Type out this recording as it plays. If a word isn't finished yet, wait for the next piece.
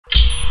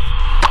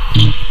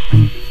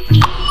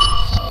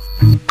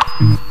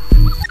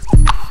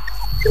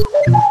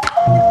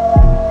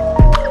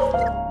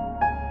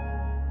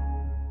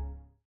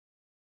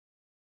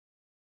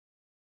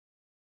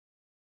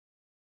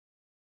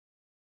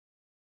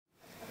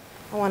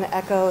I want to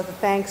echo the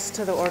thanks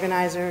to the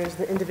organizers,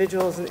 the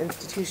individuals and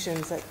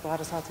institutions that brought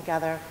us all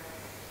together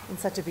in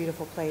such a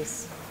beautiful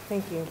place.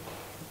 Thank you.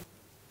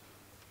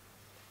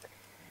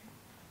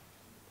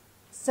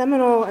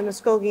 Seminole and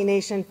Muskogee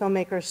Nation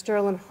filmmaker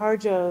Sterlin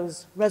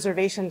Harjo's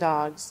Reservation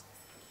Dogs,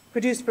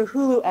 produced for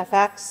Hulu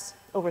FX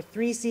over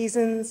 3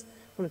 seasons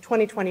from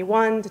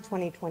 2021 to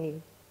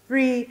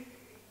 2023,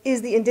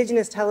 is the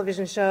Indigenous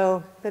television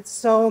show that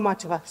so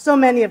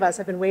many of us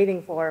have been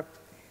waiting for,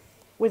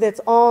 with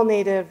its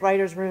all-native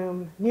writer's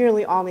room,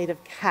 nearly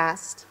all-native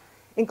cast,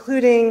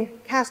 including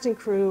cast and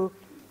crew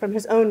from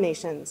his own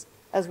nations,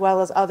 as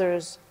well as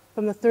others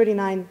from the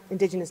 39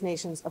 Indigenous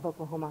nations of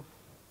Oklahoma.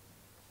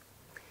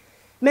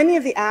 Many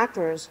of the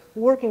actors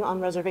working on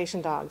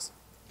Reservation Dogs,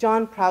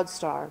 John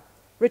Proudstar,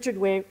 Richard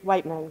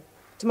Whiteman,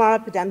 Tamara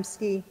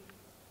Podemski,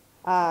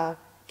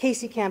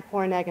 Casey Camp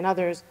Hornegg, and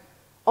others,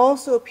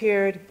 also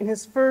appeared in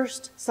his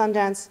first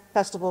Sundance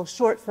Festival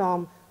short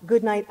film,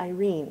 Goodnight,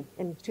 Irene,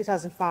 in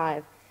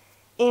 2005,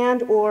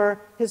 and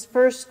or his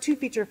first 2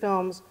 feature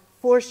films,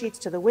 4 Sheets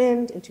to the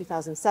Wind in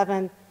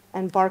 2007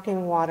 and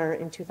Barking Water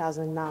in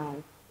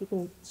 2009. You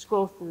can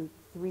scroll through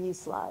 3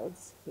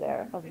 slides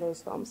there of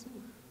those films.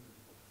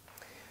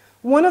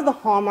 One of the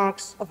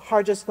hallmarks of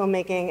Harjo's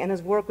filmmaking and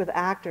his work with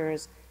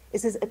actors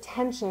is his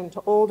attention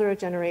to older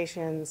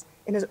generations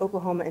in his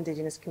Oklahoma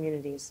Indigenous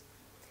communities.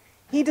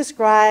 He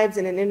describes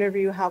in an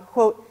interview how,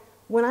 quote,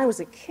 "When I was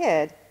a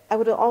kid, I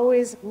would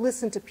always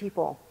listen to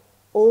people,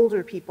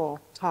 older people,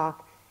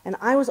 talk, and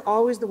I was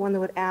always the one that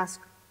would ask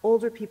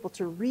older people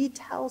to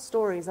retell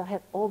stories I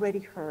had already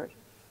heard.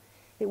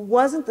 It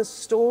wasn't the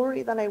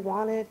story that I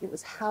wanted, it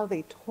was how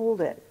they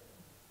told it."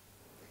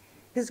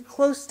 His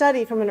close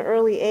study from an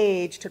early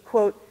age to,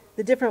 quote,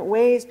 "the different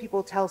ways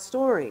people tell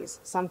stories.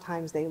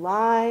 Sometimes they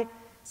lie,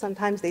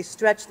 sometimes they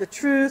stretch the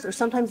truth, or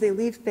sometimes they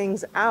leave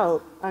things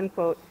out,"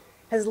 unquote,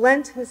 has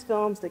lent his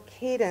films the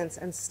cadence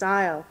and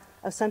style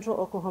of central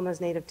Oklahoma's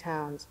native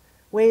towns,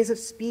 ways of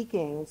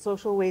speaking and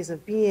social ways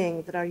of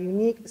being that are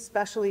unique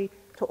especially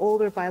to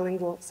older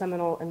bilingual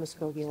Seminole and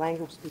Muskogee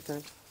language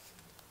speakers.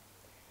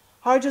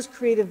 Harjo's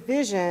creative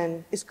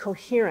vision is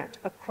coherent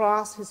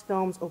across his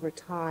films over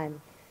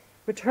time,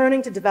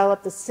 returning to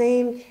develop the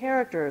same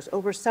characters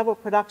over several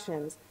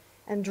productions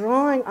and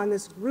drawing on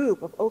this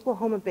group of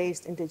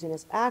Oklahoma-based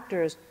Indigenous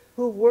actors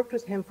who have worked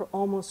with him for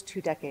almost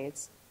 2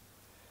 decades.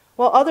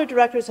 While other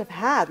directors have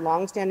had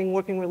long-standing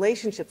working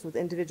relationships with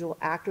individual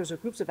actors or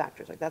groups of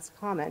actors, like that's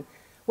common,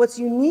 what's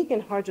unique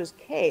in Harjo's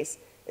case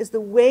is the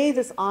way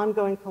this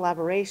ongoing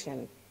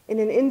collaboration in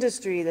an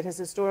industry that has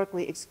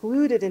historically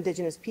excluded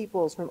Indigenous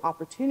peoples from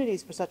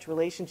opportunities for such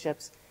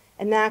relationships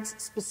enacts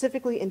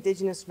specifically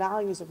Indigenous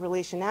values of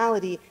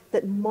relationality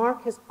that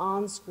mark his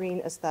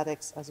on-screen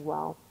aesthetics as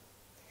well.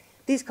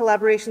 These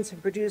collaborations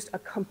have produced a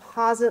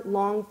composite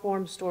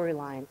long-form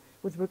storyline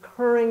with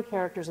recurring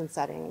characters and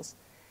settings.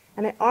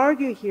 And I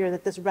argue here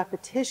that this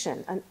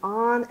repetition, an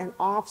on and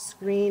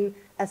off-screen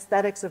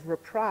aesthetics of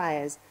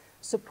reprise,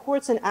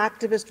 supports an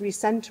activist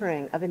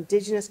recentering of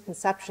Indigenous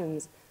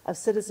conceptions of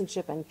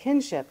citizenship and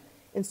kinship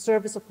in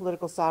service of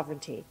political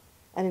sovereignty,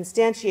 an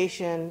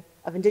instantiation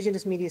of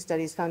Indigenous media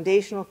studies'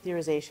 foundational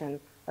theorization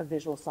of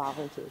visual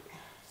sovereignty.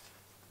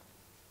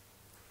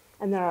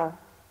 And there are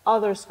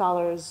other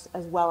scholars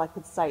as well I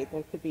could cite.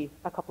 There could be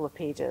a couple of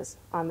pages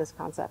on this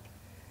concept.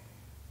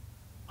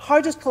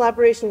 Harjo's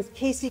collaboration with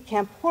Casey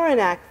Camp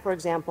Hornegg, for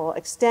example,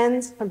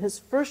 extends from his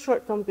first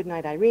short film,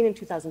 Goodnight, Irene, in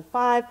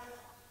 2005,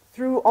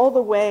 through all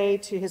the way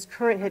to his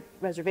current hit,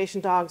 Reservation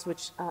Dogs,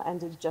 which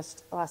ended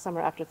just last summer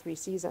after 3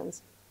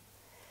 seasons.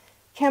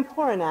 Camp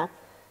Hornegg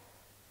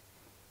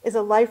is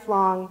a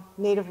lifelong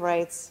Native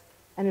rights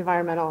and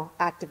environmental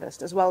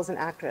activist, as well as an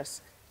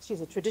actress.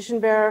 She's a tradition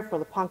bearer for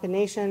the Ponca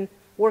Nation,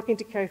 working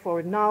to carry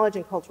forward knowledge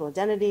and cultural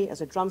identity as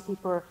a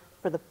drumkeeper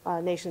for the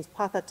nation's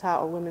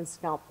Pathata, or Women's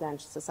Scalp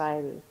Dance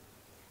Society.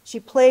 She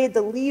played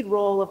the lead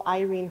role of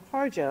Irene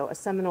Harjo, a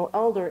Seminole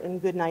elder in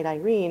Goodnight,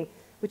 Irene,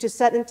 which is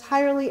set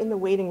entirely in the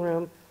waiting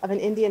room of an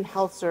Indian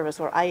Health Service,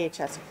 or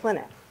IHS,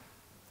 clinic.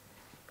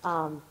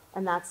 And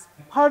that's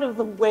part of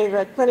the way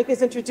the clinic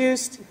is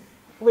introduced,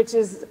 which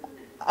is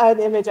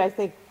an image, I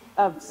think,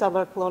 of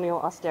settler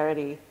colonial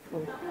austerity.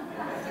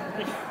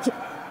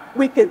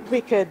 we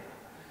could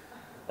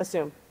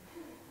assume.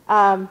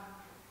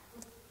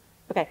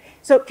 Okay,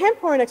 so Camp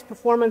Hornegg's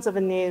performance of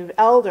a Native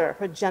elder,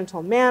 her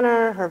gentle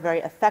manner, her very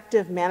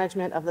effective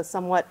management of the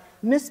somewhat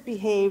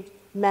misbehaved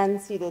men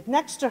seated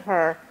next to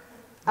her,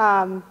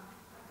 the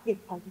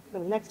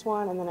next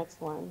one and the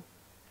next one,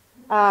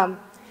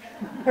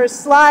 her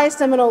sly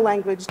Seminole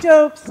language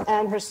jokes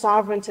and her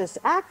sovereigntist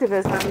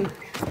activism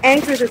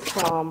anchor this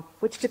film,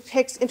 which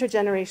depicts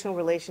intergenerational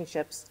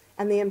relationships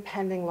and the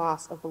impending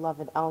loss of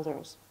beloved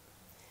elders.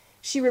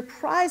 She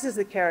reprises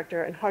the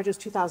character in Harjo's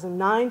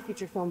 2009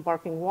 feature film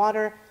Barking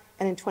Water,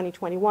 and in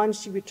 2021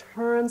 she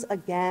returns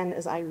again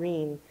as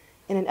Irene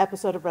in an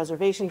episode of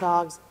Reservation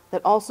Dogs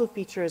that also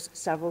features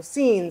several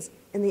scenes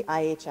in the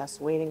IHS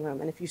waiting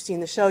room. And if you've seen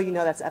the show, you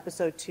know that's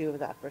episode 2 of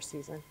that first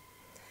season.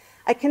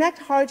 I connect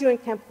Harjo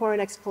and Camp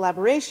Hornegg's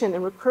collaboration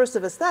in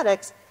recursive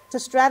aesthetics to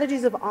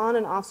strategies of on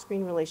and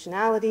off-screen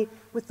relationality,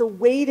 with the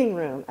waiting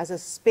room as a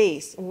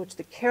space in which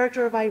the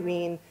character of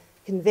Irene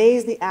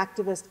conveys the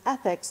activist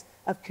ethics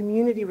of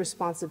community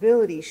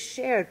responsibility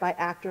shared by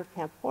actor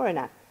Camp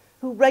Horinek,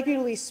 who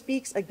regularly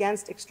speaks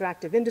against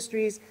extractive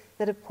industries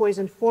that have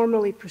poisoned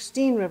formerly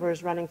pristine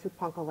rivers running through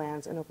Ponca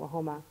lands in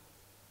Oklahoma.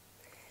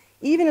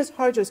 Even as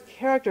Harjo's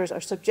characters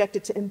are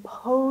subjected to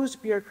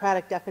imposed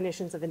bureaucratic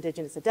definitions of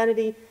Indigenous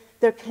identity,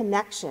 their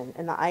connection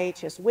in the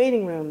IHS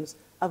waiting rooms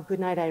of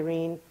Goodnight,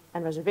 Irene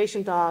and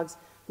Reservation Dogs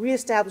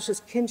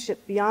reestablishes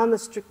kinship beyond the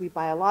strictly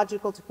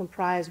biological to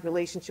comprise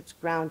relationships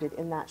grounded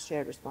in that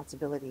shared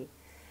responsibility.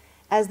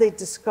 As they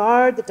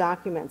discard the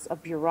documents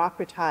of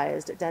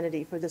bureaucratized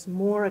identity for this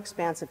more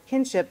expansive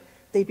kinship,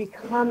 they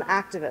become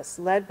activists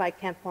led by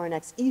Camp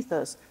Horinek's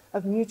ethos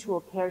of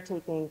mutual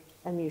caretaking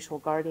and mutual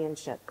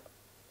guardianship.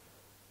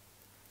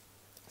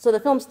 So the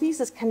film's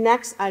thesis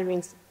connects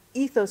Irene's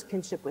ethos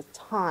kinship with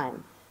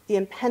time. The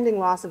impending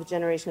loss of a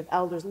generation of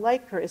elders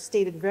like her is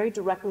stated very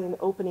directly in the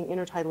opening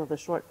intertitle of the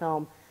short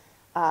film,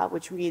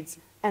 which reads,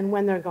 "And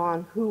when they're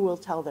gone, who will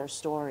tell their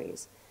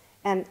stories?"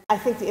 And I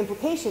think the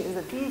implication is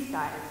that these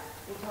guys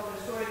will tell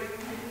their stories,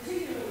 and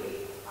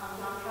particularly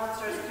John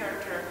Proudstar's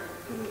character,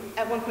 who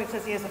at one point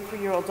says he has a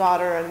 3-year-old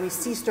daughter, and we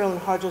see Sterlin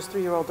Harjo's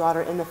 3-year-old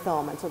daughter in the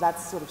film, and so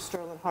that's sort of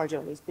Sterlin Harjo,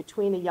 and he's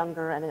between a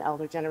younger and an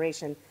elder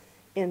generation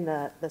in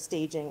the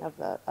staging of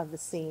the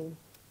scene.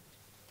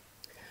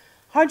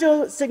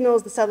 Harjo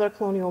signals the settler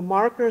colonial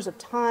markers of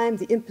time,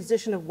 the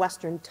imposition of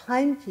Western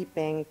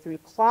timekeeping through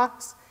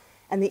clocks,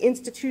 and the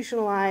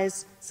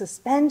institutionalized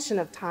suspension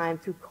of time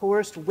through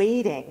coerced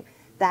waiting,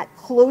 that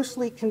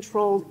closely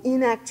controlled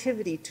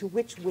inactivity to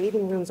which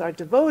waiting rooms are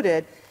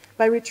devoted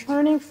by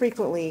returning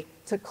frequently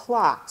to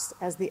clocks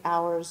as the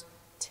hours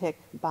tick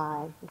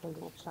by. Okay, the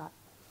next shot.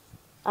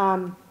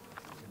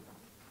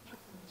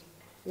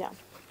 Yeah.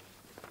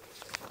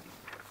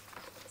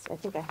 So I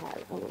think I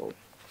had a little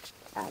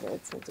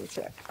added sentence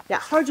here. Yeah,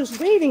 Harjo's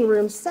waiting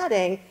room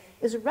setting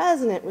is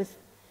resonant with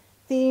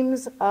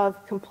themes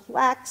of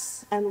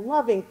complex and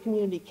loving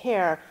community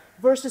care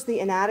versus the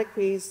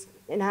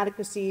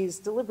inadequacies,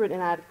 deliberate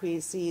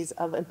inadequacies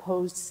of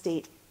imposed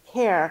state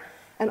care,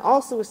 and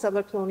also with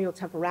settler colonial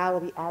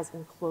temporality as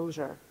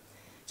enclosure.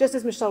 Just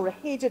as Michelle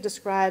Reheja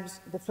describes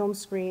the film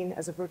screen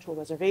as a virtual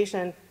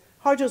reservation,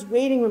 Harjo's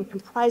waiting room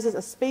comprises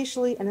a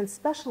spatially and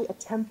especially a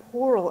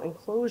temporal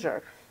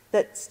enclosure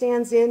that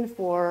stands in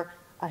for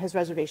his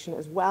reservation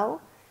as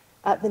well.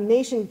 The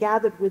nation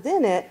gathered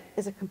within it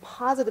is a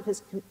composite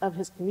of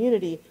his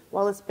community,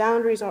 while its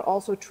boundaries are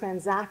also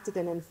transacted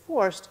and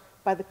enforced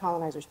by the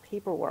colonizer's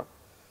paperwork.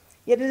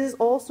 Yet it is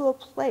also a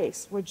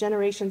place where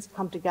generations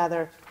come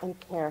together and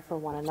care for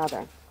one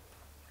another.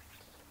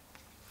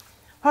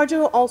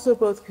 Harjo also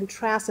both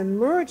contrasts and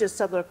merges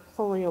settler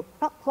colonial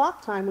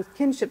clock time with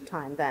kinship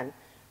time then,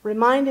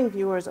 reminding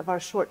viewers of our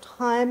short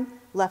time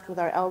left with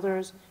our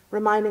elders,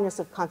 reminding us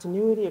of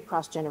continuity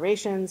across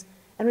generations,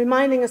 and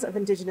reminding us of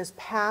Indigenous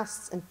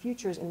pasts and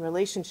futures in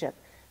relationship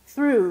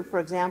through, for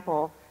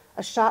example,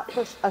 a shot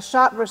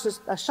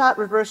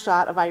reverse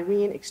shot of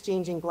Irene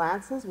exchanging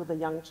glances with a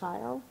young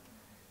child.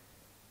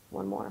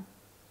 One more.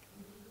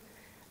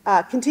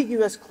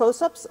 Contiguous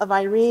close-ups of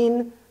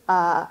Irene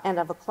and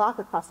of a clock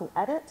across an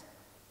edit,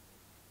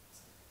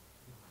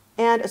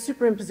 and a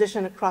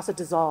superimposition across a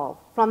dissolve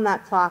from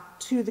that clock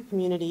to the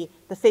community,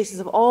 the faces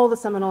of all the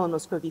Seminole and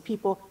Muskogee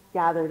people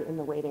gathered in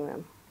the waiting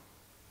room.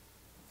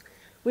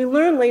 We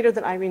learn later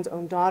that Irene's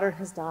own daughter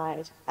has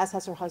died, as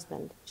has her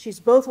husband. She's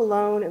both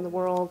alone in the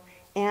world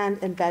and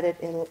embedded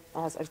in it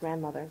as a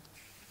grandmother.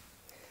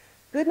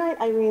 Goodnight,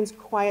 Irene's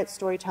quiet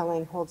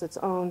storytelling holds its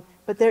own,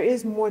 but there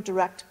is more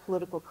direct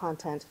political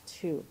content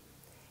too.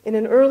 In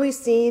an early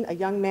scene, a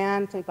young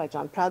man, played by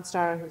John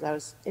Proudstar, as I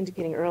was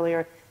indicating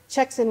earlier,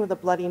 checks in with a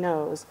bloody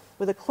nose,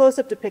 with a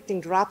close-up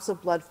depicting drops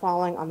of blood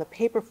falling on the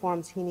paper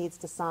forms he needs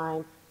to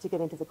sign to get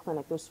into the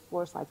clinic. There's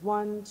 4 slides,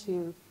 1,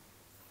 2,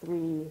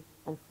 3,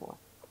 and 4.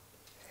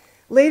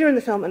 Later in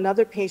the film,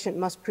 another patient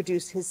must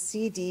produce his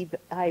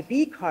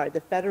CDIB card,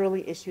 the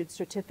federally issued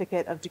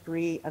certificate of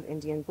degree of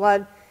Indian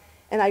blood,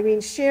 and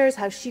Irene shares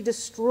how she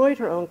destroyed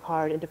her own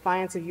card in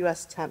defiance of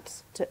U.S.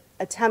 attempts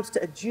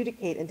to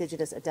adjudicate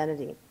Indigenous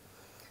identity.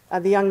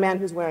 The young man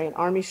who's wearing an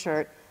army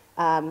shirt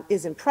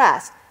is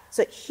impressed,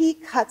 so he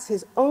cuts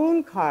his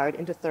own card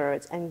into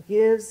thirds and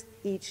gives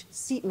each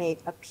seatmate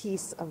a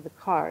piece of the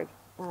card.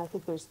 And I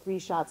think there's 3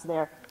 shots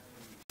there,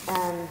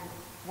 and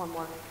one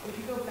more. If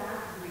you go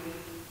back 3,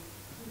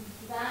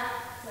 that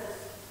says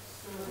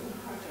Sterlin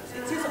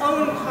Harjo. It's his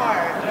own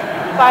card,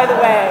 by the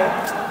way,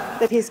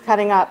 that he's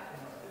cutting up.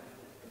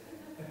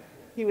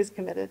 He was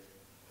committed.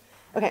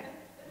 Okay.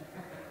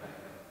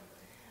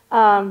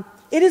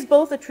 It is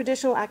both a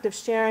traditional act of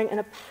sharing and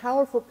a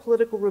powerful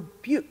political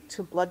rebuke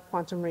to blood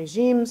quantum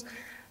regimes,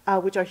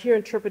 which are here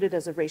interpreted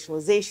as a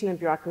racialization and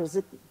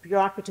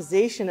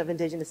bureaucratization of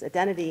Indigenous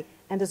identity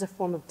and as a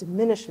form of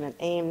diminishment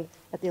aimed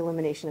at the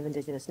elimination of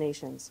Indigenous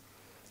nations.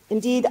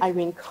 Indeed,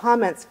 Irene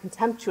comments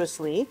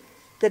contemptuously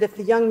that if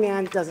the young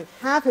man doesn't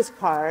have his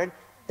card,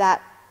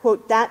 that,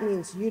 quote, that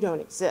means you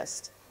don't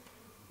exist.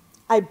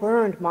 "I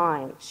burned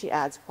mine," she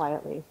adds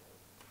quietly.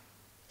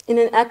 In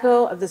an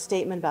echo of the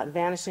statement about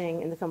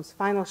vanishing in the film's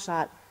final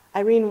shot,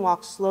 Irene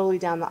walks slowly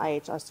down the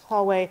IHS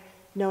hallway,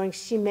 knowing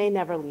she may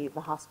never leave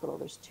the hospital.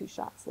 There's 2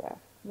 shots there.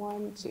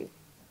 1, 2.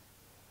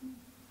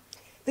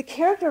 The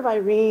character of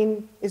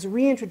Irene is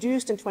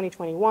reintroduced in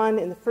 2021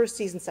 in the first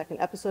season, 2nd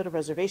episode of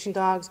Reservation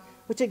Dogs,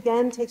 which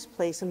again takes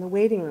place in the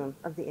waiting room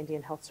of the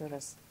Indian Health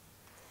Service.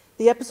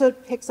 The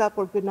episode picks up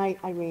where Goodnight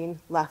Irene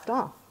left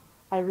off.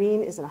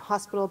 Irene is in a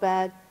hospital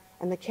bed,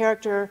 and the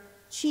character,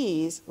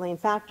 Cheese, Lane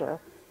Factor,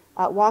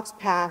 walks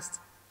past.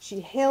 She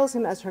hails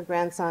him as her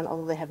grandson,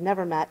 although they have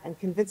never met, and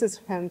convinces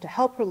him to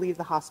help her leave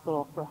the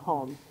hospital for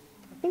home.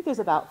 I think there's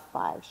about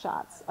 5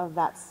 shots of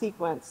that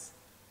sequence.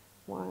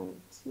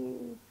 1,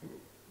 2.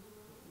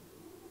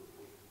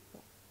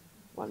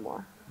 One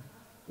more.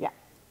 Yeah.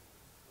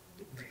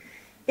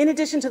 In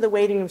addition to the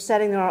waiting room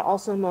setting, there are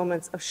also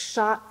moments of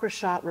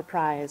shot-for-shot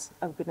reprise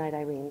of Goodnight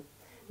Irene,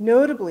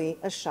 notably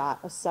a shot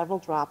of several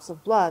drops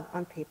of blood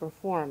on paper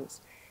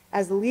forms,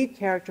 as the lead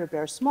character,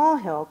 Bear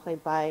Smallhill,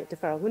 played by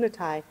Defero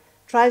Lunatai,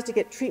 tries to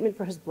get treatment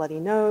for his bloody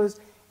nose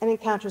and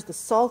encounters the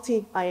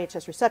salty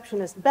IHS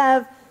receptionist,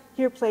 Bev,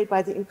 here played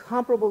by the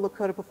incomparable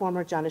Lakota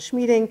performer Jana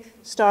Schmieding,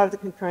 star of the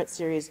concurrent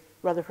series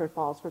Rutherford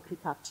Falls for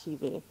Peacock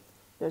TV.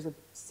 There's a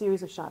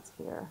series of shots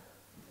here.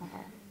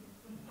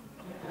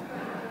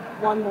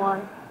 One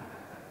more.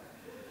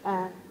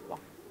 And yeah.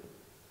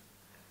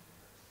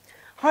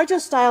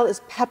 Harjo's style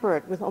is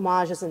peppered with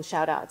homages and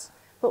shout-outs,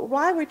 but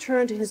why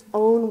return to his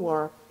own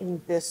work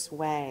in this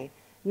way?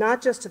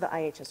 Not just to the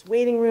IHS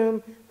waiting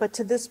room, but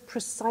to this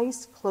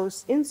precise,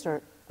 close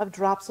insert of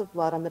drops of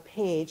blood on the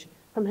page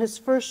from his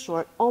first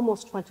short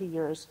almost 20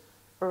 years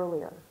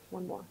earlier.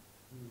 One more.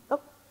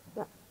 Oh,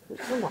 yeah,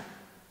 one more.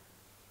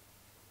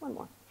 One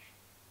more.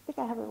 I think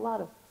I have a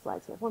lot of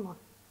slides here. One more.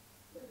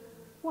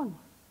 One more.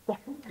 There.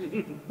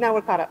 Now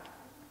we're caught up.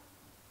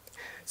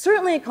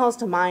 Certainly it calls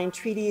to mind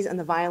treaties and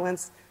the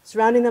violence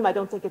surrounding them. I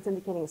don't think it's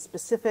indicating a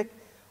specific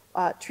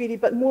treaty,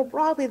 but more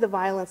broadly the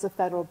violence of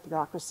federal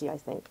bureaucracy, I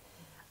think.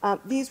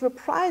 These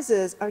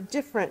reprises are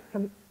different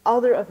from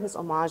other of his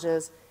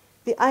homages.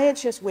 The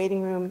IHS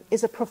waiting room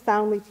is a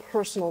profoundly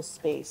personal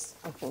space,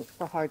 I think,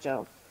 for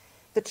Harjo.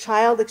 The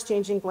child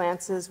exchanging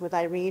glances with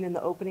Irene in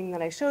the opening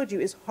that I showed you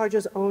is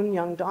Harjo's own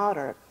young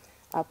daughter,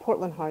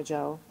 Portland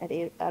Harjo, at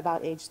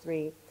about age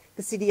 3.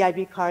 The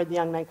CDIB card the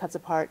young man cuts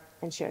apart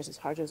and shares as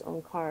Harjo's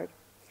own card.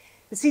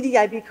 The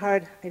CDIB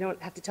card, I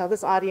don't have to tell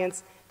this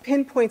audience,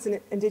 pinpoints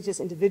an indigenous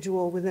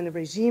individual within a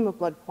regime of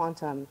blood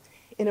quantum,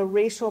 in a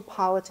racial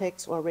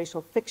politics or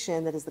racial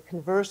fiction that is the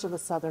converse of the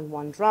Southern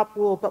one-drop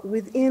rule, but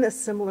within a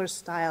similar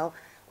style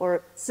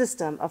or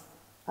system of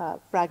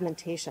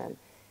fragmentation.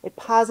 It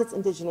posits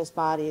indigenous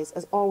bodies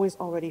as always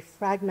already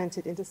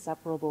fragmented into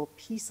separable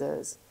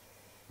pieces.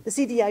 The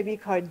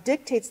CDIB card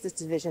dictates this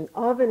division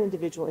of an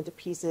individual into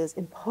pieces,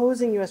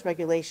 imposing U.S.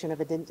 regulation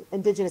of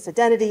indigenous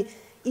identity,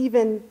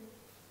 even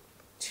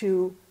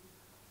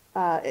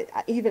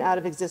out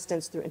of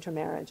existence through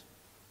intermarriage.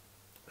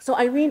 So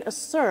Irene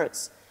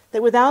asserts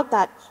that without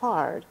that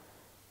card,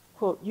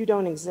 quote, you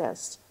don't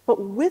exist. But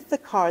with the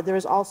card, there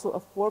is also a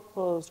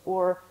foreclosed,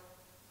 or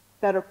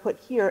better put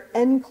here,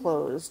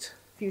 enclosed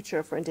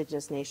future for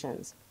indigenous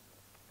nations.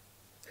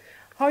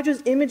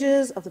 Harjo's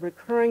images of the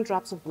recurring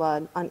drops of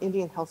blood on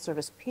Indian Health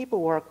Service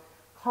paperwork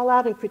call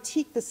out and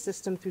critique this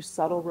system through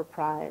subtle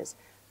reprise,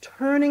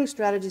 turning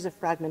strategies of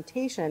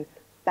fragmentation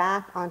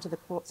back onto the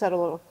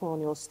settler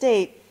colonial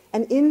state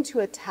and into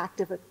a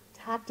tactic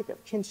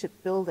of kinship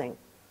building.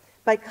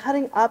 By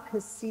cutting up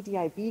his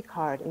CDIB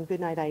card in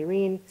Goodnight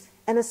Irene,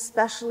 and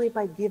especially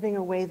by giving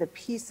away the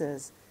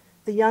pieces,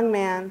 the young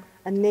man,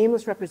 a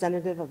nameless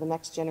representative of the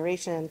next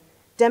generation,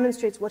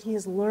 demonstrates what he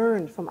has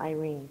learned from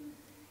Irene.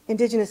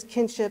 Indigenous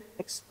kinship,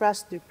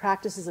 expressed through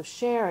practices of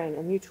sharing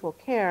and mutual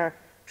care,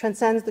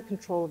 transcends the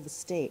control of the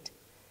state.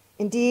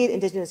 Indeed,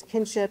 indigenous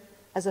kinship,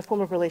 as a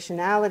form of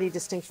relationality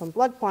distinct from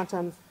blood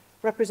quantum,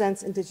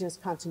 represents indigenous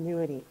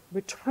continuity,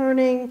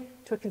 returning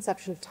to a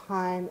conception of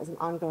time as an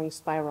ongoing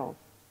spiral.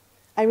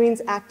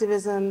 Irene's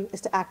activism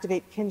is to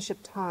activate kinship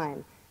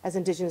time as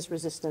indigenous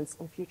resistance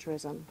and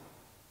futurism.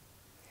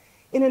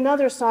 In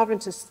another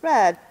sovereigntist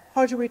thread,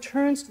 Harjo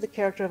returns to the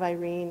character of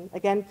Irene,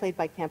 again played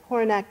by Camp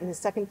Horanak in his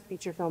second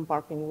feature film,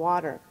 Barking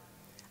Water.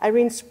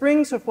 Irene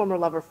springs her former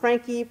lover,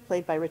 Frankie,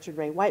 played by Richard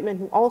Ray Whiteman,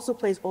 who also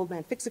plays Old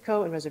Man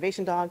Fixico in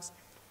Reservation Dogs.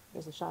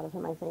 There's a shot of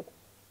him, I think,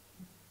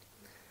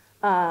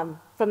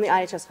 from the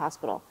IHS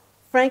hospital.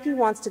 Frankie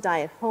wants to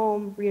die at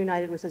home,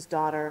 reunited with his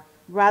daughter,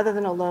 rather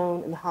than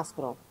alone in the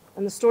hospital.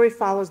 And the story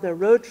follows their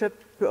road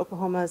trip through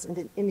Oklahoma's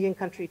Indian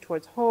country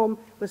towards home,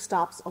 with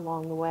stops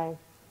along the way.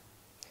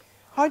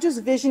 Harjo's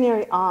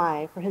visionary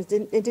eye for his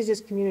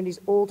indigenous community's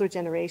older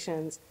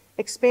generations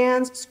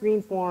expands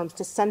screen forms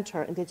to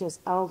center indigenous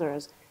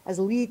elders as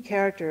lead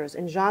characters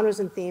in genres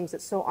and themes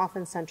that so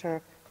often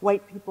center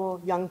white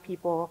people, young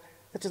people,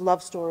 such as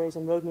love stories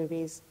and road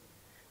movies.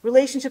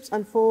 Relationships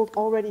unfold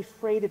already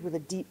freighted with a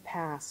deep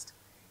past.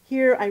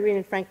 Here, Irene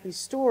and Frankie's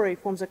story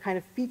forms a kind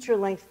of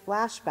feature-length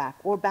flashback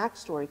or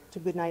backstory to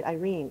Goodnight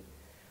Irene.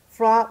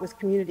 fraught with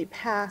community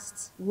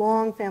pasts,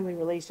 long family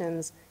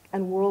relations,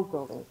 and world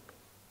building.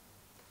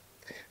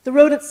 The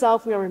road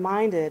itself, we are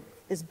reminded,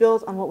 is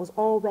built on what was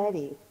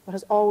already, what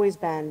has always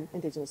been,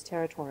 Indigenous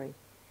territory.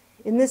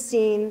 In this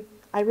scene,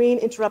 Irene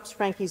interrupts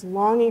Frankie's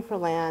longing for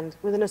land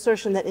with an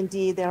assertion that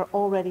indeed they are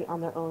already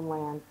on their own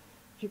land.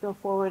 If you go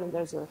forward, and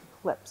there's a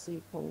clip, so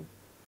you can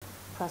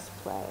press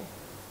play.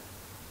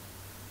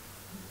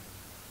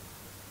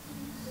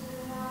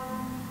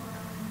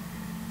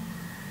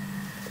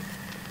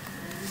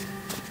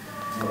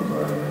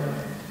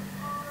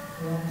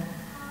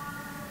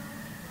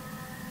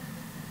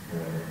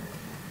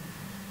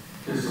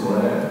 Kiss the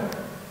land.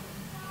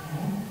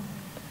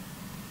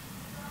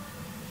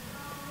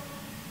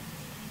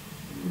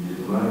 You get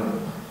the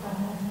land.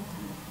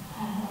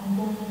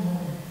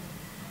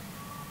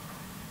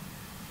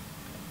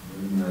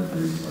 Isn't that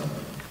big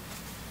something?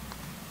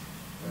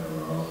 Yeah,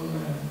 we're all the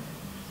land.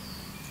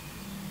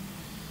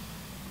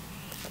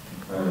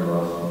 I kind of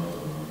lost myself.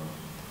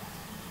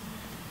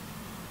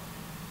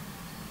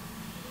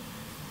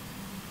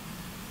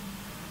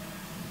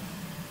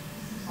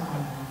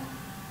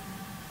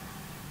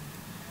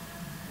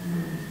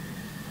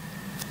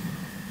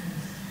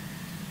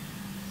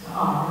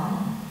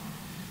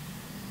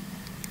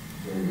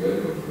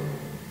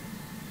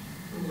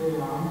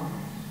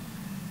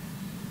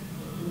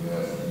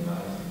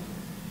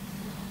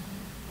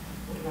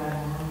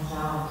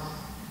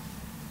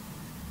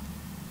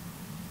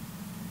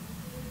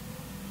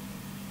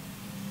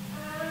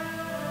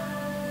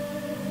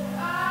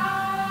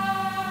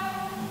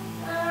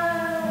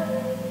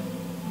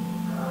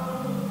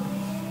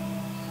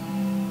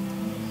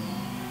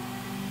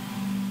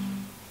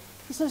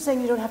 He's sort of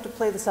saying you don't have to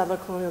play the settler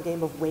colonial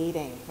game of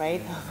waiting,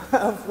 right?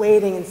 Of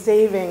waiting and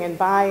saving and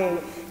buying.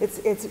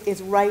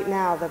 It's right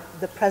now,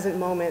 the present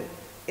moment.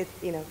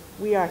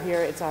 We are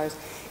here, it's ours.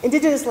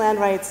 Indigenous land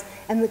rights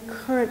and the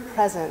current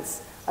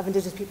presence of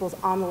Indigenous peoples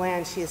on the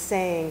land, she is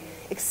saying,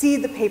 exceed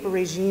the paper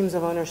regimes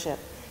of ownership.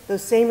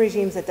 Those same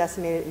regimes that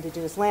decimated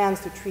Indigenous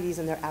lands through treaties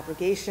and their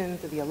abrogation,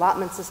 through the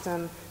allotment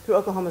system, through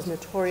Oklahoma's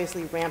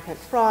notoriously rampant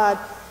fraud,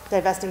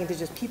 divesting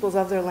Indigenous peoples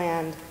of their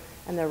land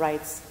and their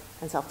rights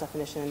and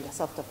self-definition and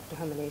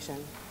self-determination.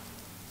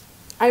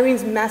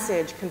 Irene's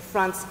message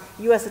confronts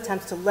U.S.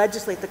 attempts to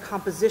legislate the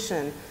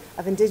composition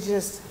of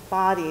Indigenous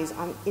bodies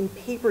in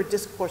paper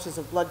discourses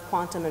of blood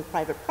quantum and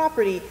private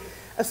property,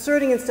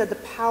 asserting instead the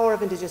power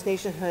of Indigenous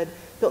nationhood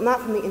built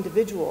not from the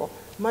individual,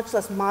 much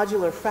less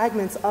modular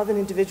fragments of an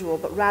individual,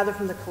 but rather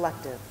from the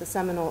collective, the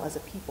Seminole as a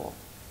people.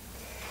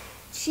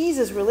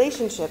 Cheese's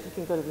relationship, you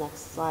can go to the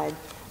next slide,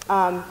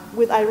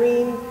 with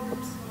Irene,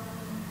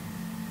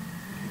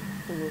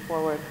 move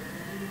forward.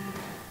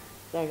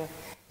 There you go.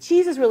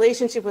 Cheese's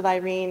relationship with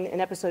Irene in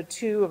episode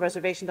 2 of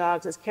Reservation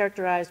Dogs is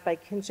characterized by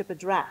kinship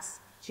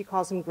address. She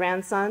calls him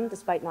grandson,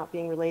 despite not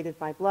being related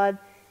by blood,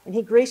 and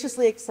he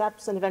graciously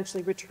accepts and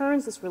eventually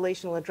returns this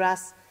relational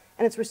address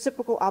and its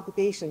reciprocal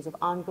obligations of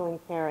ongoing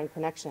care and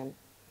connection.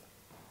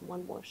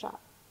 One more shot.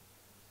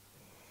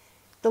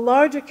 The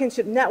larger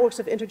kinship networks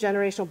of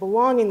intergenerational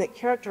belonging that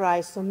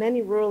characterize so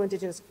many rural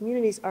Indigenous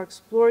communities are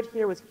explored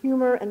here with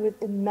humor and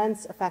with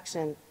immense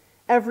affection.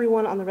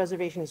 Everyone on the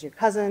reservation is your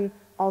cousin.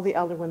 All the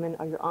elder women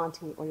are your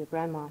auntie or your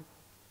grandma.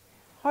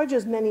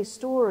 Harjo's many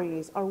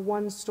stories are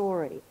one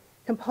story,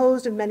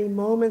 composed of many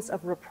moments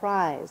of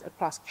reprise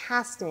across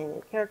casting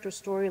and character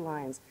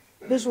storylines,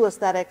 visual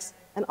aesthetics,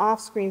 and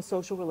off-screen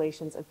social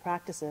relations and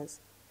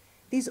practices.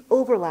 These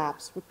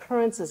overlaps,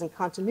 recurrences, and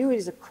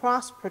continuities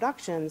across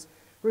productions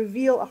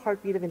reveal a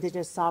heartbeat of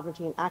Indigenous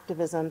sovereignty and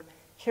activism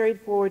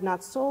carried forward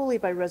not solely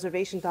by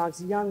Reservation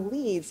Dogs' young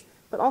leads,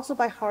 but also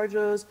by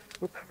Harjo's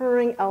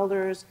recurring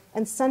elders,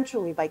 and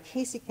centrally by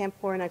Casey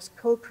Kamporinek's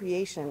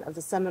co-creation of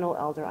the Seminole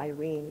elder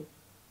Irene.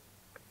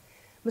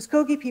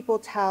 Muskogee people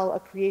tell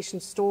a creation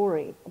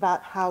story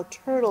about how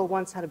Turtle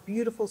once had a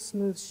beautiful,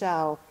 smooth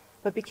shell,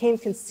 but became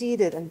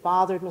conceited and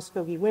bothered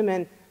Muskogee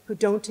women who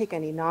don't take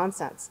any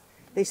nonsense.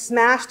 They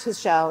smashed his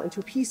shell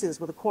into pieces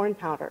with a corn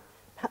pounder,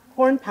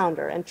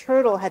 and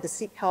Turtle had to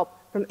seek help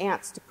from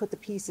ants to put the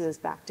pieces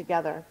back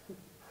together.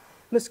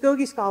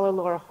 Muskogee scholar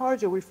Laura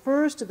Harjo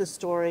refers to the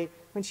story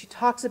when she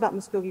talks about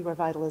Muskogee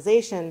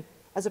revitalization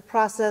as a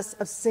process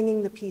of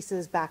singing the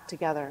pieces back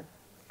together.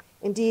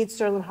 Indeed,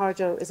 Sterlin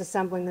Harjo is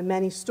assembling the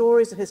many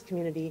stories of his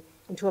community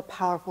into a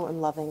powerful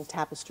and loving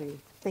tapestry.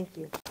 Thank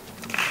you.